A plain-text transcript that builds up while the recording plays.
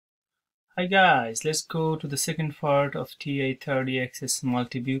Hi guys, let's go to the second part of TI-30 Access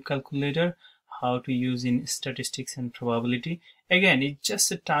Multiview Calculator, how to use in statistics and probability. Again, it's just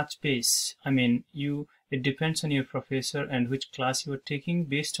a touch base. It depends on your professor and which class you are taking.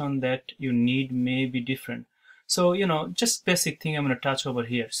 Based on that, your need may be different. So, just basic thing I'm going to touch over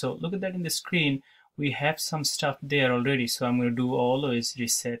here. So look at that in the screen. We have some stuff there already. So I'm going to do always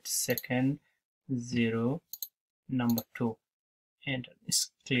reset second 0 number 2. Enter.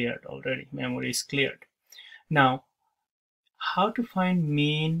 Is cleared already. Memory is cleared. Now, how to find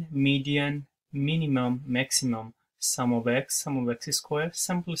mean, median, minimum, maximum, sum of x square,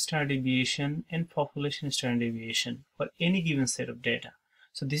 sample standard deviation, and population standard deviation for any given set of data.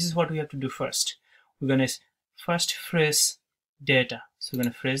 So this is what we have to do first. We're going to first phrase data. So we're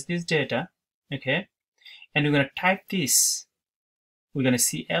going to phrase this data, okay? And we're going to type this. We're going to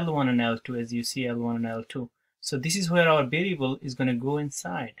see L1 and L2 as you see L1 and L2. So this is where our variable is going to go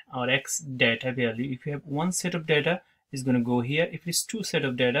inside our x data value. If you have one set of data, it's going to go here. If it's two set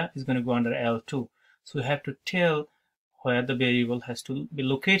of data, it's going to go under L2. So we have to tell where the variable has to be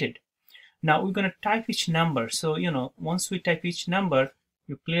located. Now we're going to type each number. So, once we type each number,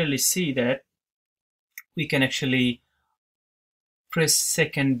 you clearly see that we can actually press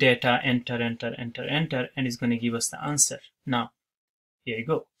second data, enter, and it's going to give us the answer. Now, here you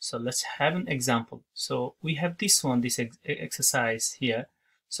go. So let's have an example. So we have this one, this exercise here.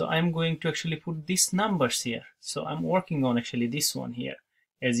 So I'm going to actually put these numbers here. So I'm working on actually this one here.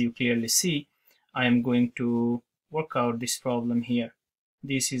 As you clearly see, I am going to work out this problem here.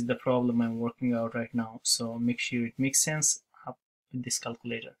 This is the problem I'm working out right now. So make sure it makes sense up with this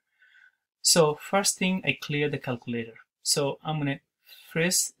calculator. So first thing, I clear the calculator. So I'm going to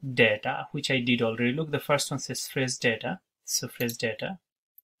phrase data, which I did already. Look, the first one says phrase data. So phrase data,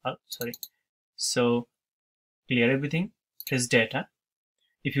 so clear everything, phrase data.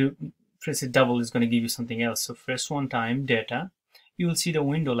 If you press it double, it's going to give you something else. So press one time data, you will see the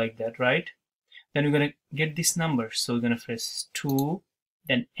window like that, right? Then we're going to get this number. So we're going to press 2,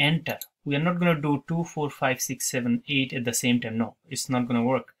 then enter. We are not going to do 2, 4, 5, 6, 7, 8 at the same time. No, it's not going to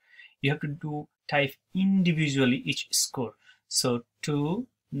work. You have to type individually each score. So 2,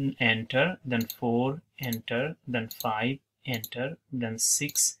 enter, then 4, enter, then 5, enter, then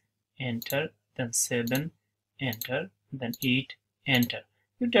 6, enter, then 7, enter, then 8, enter.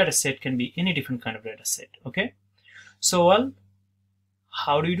 Your data set can be any different kind of data set, okay? So, well,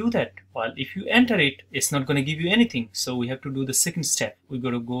 how do you do that? Well, if you enter it, it's not going to give you anything. So we have to do the second step. We're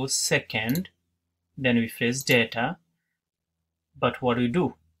going to go second, then we phrase data. But what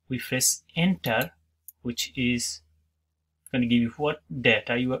do? We press enter, which is going to give you what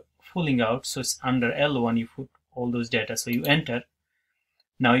data you are pulling out. So it's under L1, you put all those data, so you enter.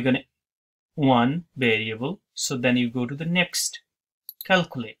 Now you're going to one variable, so then you go to the next,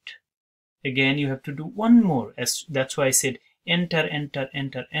 calculate. Again, you have to do one more, as that's why I said enter.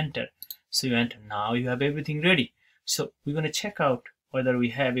 So you enter. Now you have everything ready. So we're going to check out whether we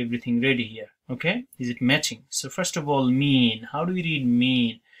have everything ready here. Okay, is it matching? So first of all, mean. How do we read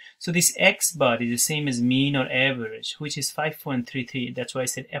mean? So this x bar is the same as mean or average, which is 5.33. That's why I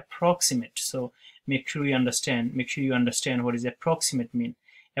said approximate. So make sure you understand what is approximate mean.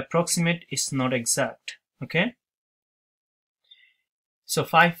 Approximate is not exact. Okay. So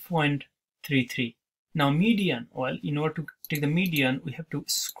 5.33. Now median. Well, in order to take the median, we have to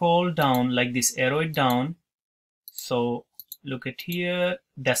scroll down like this, arrow it down. So look at here.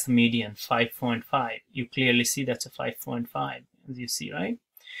 That's the median, 5.5. You clearly see that's a 5.5, as you see, right?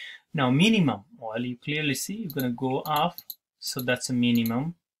 Now minimum, well, you clearly see you're going to go up, so that's a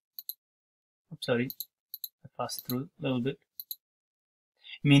minimum. I'm sorry, I passed through a little bit.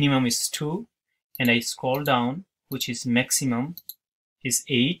 Minimum is 2, and I scroll down, which is maximum is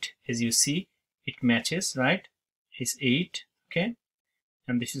 8. As you see, it matches, right? It's 8, okay?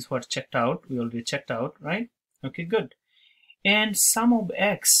 And this is what checked out. We already checked out, right? Okay, good. And sum of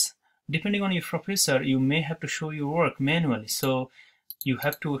x, depending on your professor, you may have to show your work manually. So you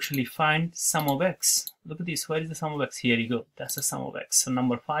have to actually find sum of x. Look at this. Where is the sum of x? Here you go. That's the sum of x. So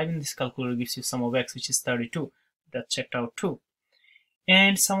number 5 in this calculator gives you sum of x, which is 32. That checked out too.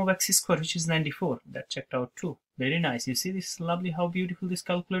 And sum of x squared, which is 94. That checked out too. Very nice. You see this lovely, how beautiful this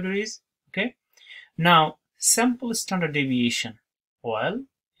calculator is. Okay. Now sample standard deviation. Well,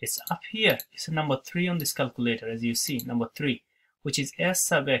 it's up here. It's number 3 on this calculator, as you see, number 3, which is S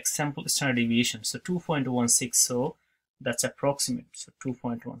sub x, sample standard deviation. So 2.16. So that's approximate. So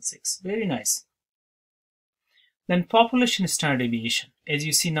 2.16. Very nice. Then population standard deviation. As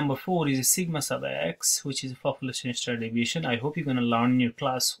you see, number 4 is a sigma sub x, which is a population standard deviation. I hope you're going to learn in your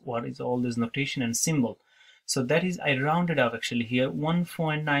class what is all this notation and symbol. So that is, I rounded up actually here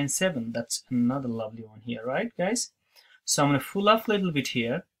 1.97. That's another lovely one here, right, guys? So I'm going to pull up a little bit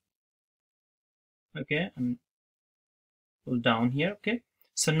here. Okay, and pull down here. Okay,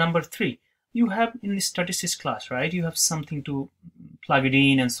 so number 3, you have in the statistics class, right, you have something to plug it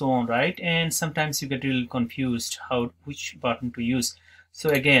in and so on, right? And sometimes you get a little confused which button to use. So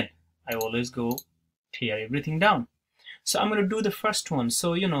again, I always go tear everything down. So I'm going to do the first one.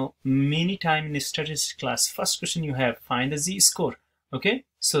 So many time in the statistics class, first question you have, find the z-score. Okay,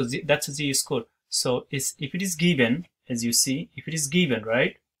 so that's a z-score. So if it is given, as you see, if it is given,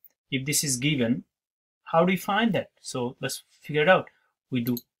 right, if this is given, how do you find that? So let's figure it out. We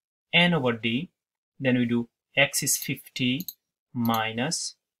do n over d, then we do x is 50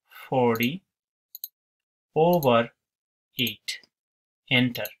 minus 40 over 8.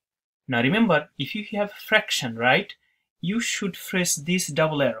 Enter. Now remember, if you have fraction, right, you should press this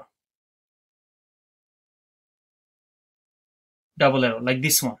double arrow. Double arrow, like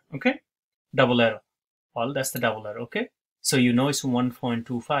this one, okay? Double arrow. Well, that's the double arrow, okay? So it's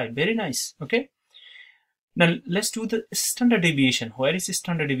 1.25. Very nice, okay? Now let's do the standard deviation. Where is the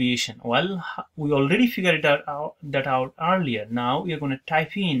standard deviation? Well, we already figured that out earlier. Now we are going to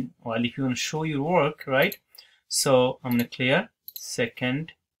type in, well, if you want to show your work, right? So I'm going to clear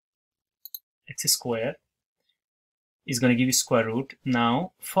second x squared is going to give you square root.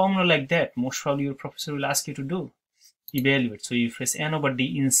 Now formula like that, most probably your professor will ask you to do. Evaluate. So you press n over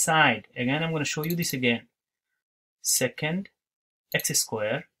d inside. Again, I'm going to show you this again. Second x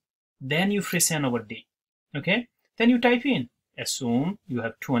squared, then you press n over d. Okay, then you type in, assume you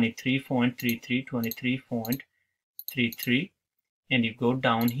have 23.33, 23.33, and you go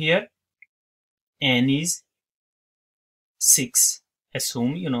down here, n is 6.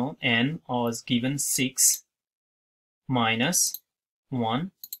 Assume, n was given 6 minus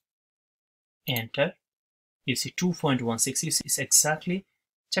 1, enter. You see 2.16, you see it's exactly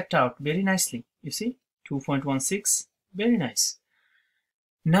checked out very nicely. You see 2.16, very nice.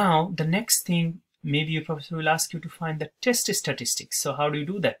 Now the next thing, maybe your professor will ask you to find the test statistics. So how do you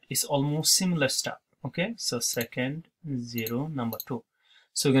do that? It's almost similar stuff. Okay, so second 0, number 2.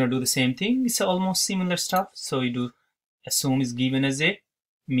 So we're going to do the same thing. It's almost similar stuff. So you do assume is given as a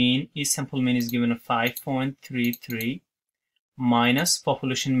mean is sample mean is given a 5.33 minus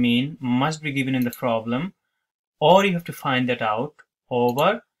population mean must be given in the problem, or you have to find that out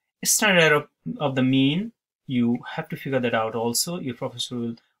over standard error of the mean. You have to figure that out also. Your professor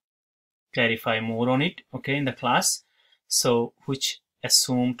will clarify more on it, okay, in the class. So which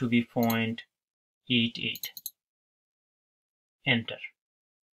assume to be 0.88. Enter.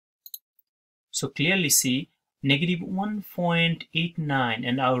 So clearly see negative 1.89,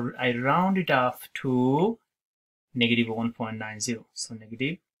 and I round it off to negative 1.90. So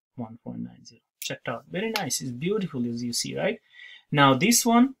negative 1.90. Checked out. Very nice. It's beautiful, as you see, right? Now this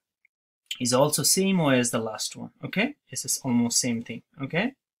one is also same way as the last one. Okay, this is almost same thing.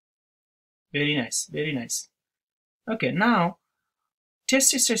 Okay, very nice, very nice. Okay, now test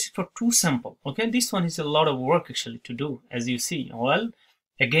statistic for 2 sample. Okay, this one is a lot of work actually to do, as you see. Well,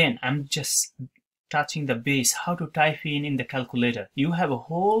 again, I'm just touching the base, how to type in the calculator. You have a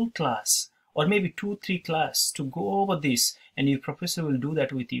whole class or maybe 2-3 class to go over this, and your professor will do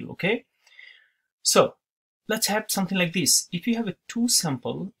that with you. Okay, so let's have something like this. If you have a 2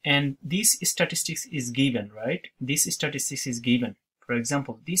 sample and this statistics is given, right? This statistics is given. For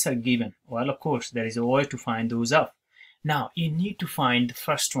example, these are given. Well, of course, there is a way to find those up. Now, you need to find the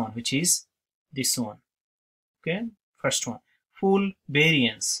first one, which is this one. Okay, first one, full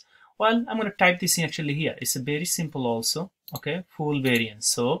variance. Well, I'm going to type this in actually here. It's a very simple also. Okay, full variance.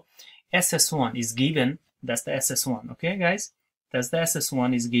 So SS1 is given. That's the SS1. Okay, guys, that's the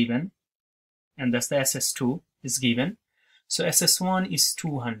SS1 is given, and that's the SS2 is given. So SS1 is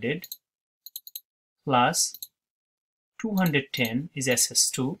 200 plus 210 is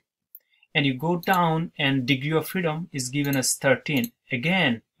SS2, and you go down and degree of freedom is given as 13.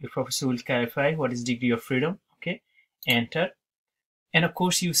 Again, your professor will clarify what is degree of freedom. Okay, enter, and of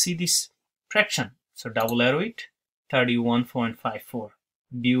course you see this fraction, so double arrow it, 31.54.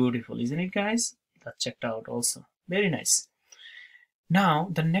 Beautiful, isn't it, guys? That checked out also. Very nice. Now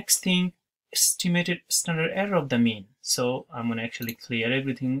the next thing, estimated standard error of the mean. So I'm going to actually clear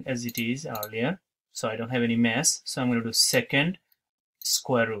everything as it is earlier, so I don't have any mess. So I'm going to do second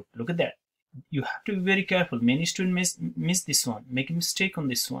square root. Look at that. You have to be very careful. Many students miss this one, make a mistake on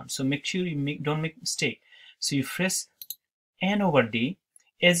this one. So make sure you don't make mistake. So you press n over d.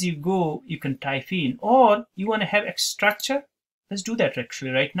 As you go, you can type in, or you want to have X structure. Let's do that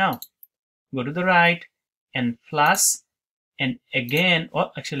actually right now. Go to the right and plus, and again,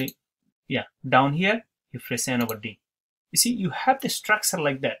 or actually, yeah, down here you press N over D. You see, you have the structure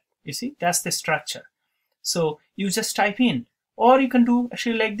like that. You see, that's the structure. So you just type in, or you can do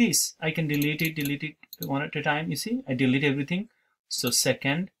actually like this. I can delete it one at a time. You see, I delete everything. So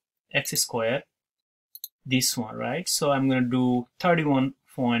second x square, this one, right? So I'm going to do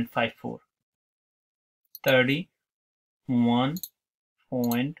 31.54.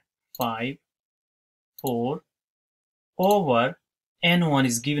 31.54 over N1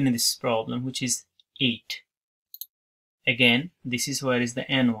 is given in this problem, which is 8. Again, this is where is the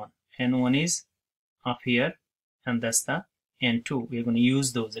N1. N1 is up here, and that's the N2. We're going to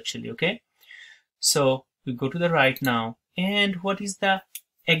use those actually, okay? So we go to the right now, and what is the,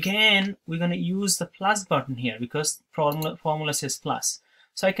 again, we're going to use the plus button here because formula says plus.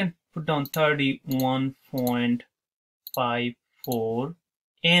 So I can put down 31.54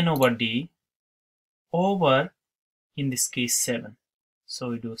 N over D over, in this case, 7. So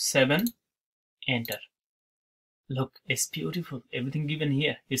we do 7, enter. Look, it's beautiful. Everything given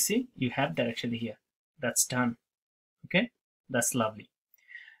here. You see, you have that actually here. That's done. Okay, that's lovely.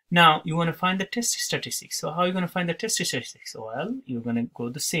 Now you want to find the test statistics. So how are you going to find the test statistics? Well, you're going to go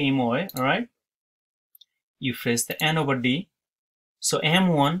the same way. All right. You press the N over D. So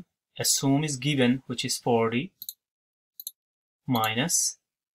M1, assume is given, which is 40 minus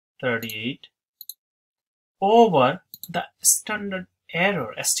 38 over the standard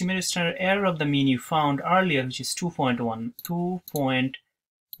error, estimated standard error of the mean you found earlier, which is 2.91.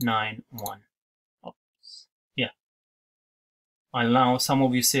 Oops. Yeah. And now some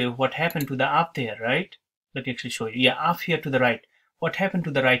of you say, what happened to the up there, right? Let me actually show you. Yeah, up here to the right. What happened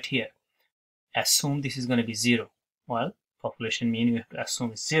to the right here? Assume this is going to be 0. Well, population mean you have to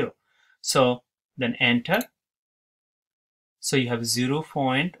assume is 0. So then enter. So you have 0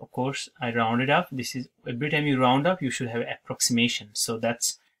 point, of course, I rounded up. This is, every time you round up, you should have approximation. So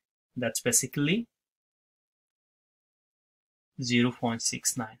that's basically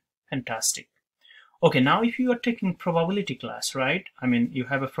 0.69. Fantastic. Okay, now if you are taking probability class, right? I mean, you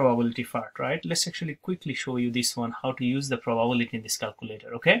have a probability part, right? Let's actually quickly show you this one, how to use the probability in this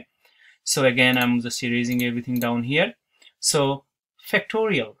calculator, okay? So again, I'm just erasing everything down here. So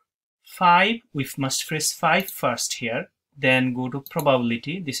factorial, 5, we must press 5 first here. Then go to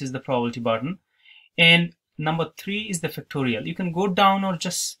probability. This is the probability button, and number 3 is the factorial. You can go down or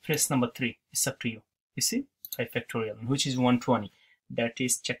just press number 3. It's up to you. You see, 5 factorial, which is 120. That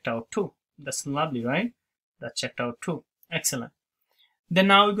is checked out too. That's lovely, right? That's checked out too. Excellent. Then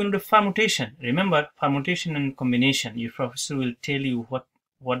now we're going to do permutation. Remember, permutation and combination. Your professor will tell you what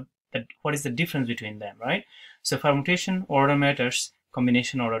is the difference between them, right? So permutation order matters,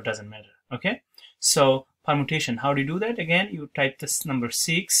 combination order doesn't matter. Okay. So permutation, how do you do that? Again, you type this number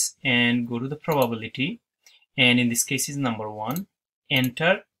 6 and go to the probability, and in this case is number 1,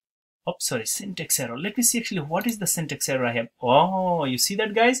 enter. Oh, sorry, syntax error. Let me see actually what is the syntax error I have. Oh, you see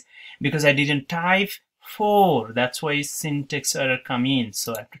that, guys? Because I didn't type 4, that's why syntax error come in.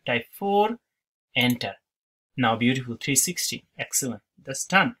 So I have to type 4, enter. Now beautiful, 360. Excellent, that's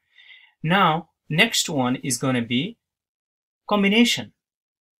done. Now next one is going to be combination.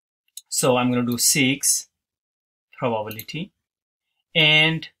 So I'm going to do 6 probability,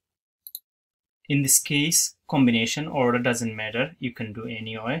 and in this case combination order doesn't matter, you can do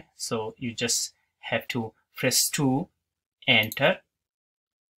anyway. So you just have to press 2, enter.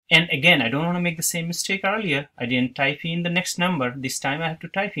 And again, I don't want to make the same mistake earlier. I didn't type in the next number. This time I have to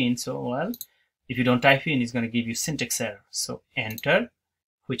type in. So well, if you don't type in, it's going to give you syntax error. So enter,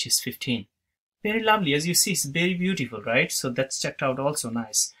 which is 15. Very lovely. As you see, it's very beautiful, right? So that's checked out also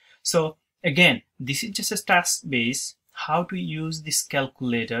nice. So again, this is just a task base, how to use this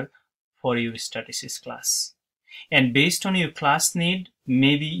calculator for your statistics class. And based on your class need,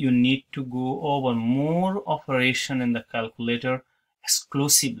 maybe you need to go over more operation in the calculator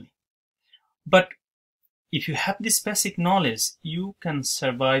exclusively. But if you have this basic knowledge, you can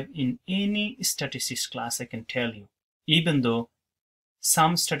survive in any statistics class, I can tell you. Even though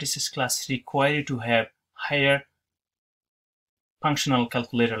some statistics class require you to have higher functional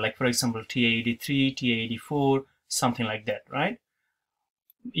calculator, like for example TI-30, TI-84, something like that, right?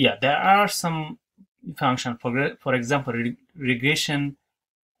 Yeah, there are some function, for example regression,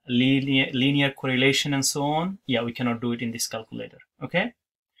 linear correlation, and so on. Yeah, we cannot do it in this calculator. Okay,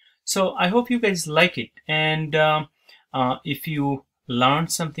 so I hope you guys like it, and if you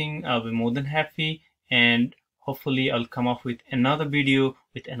learned something, I'll be more than happy, and hopefully I'll come up with another video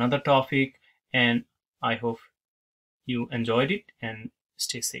with another topic, and I hope you enjoyed it, and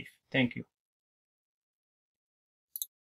stay safe. Thank you.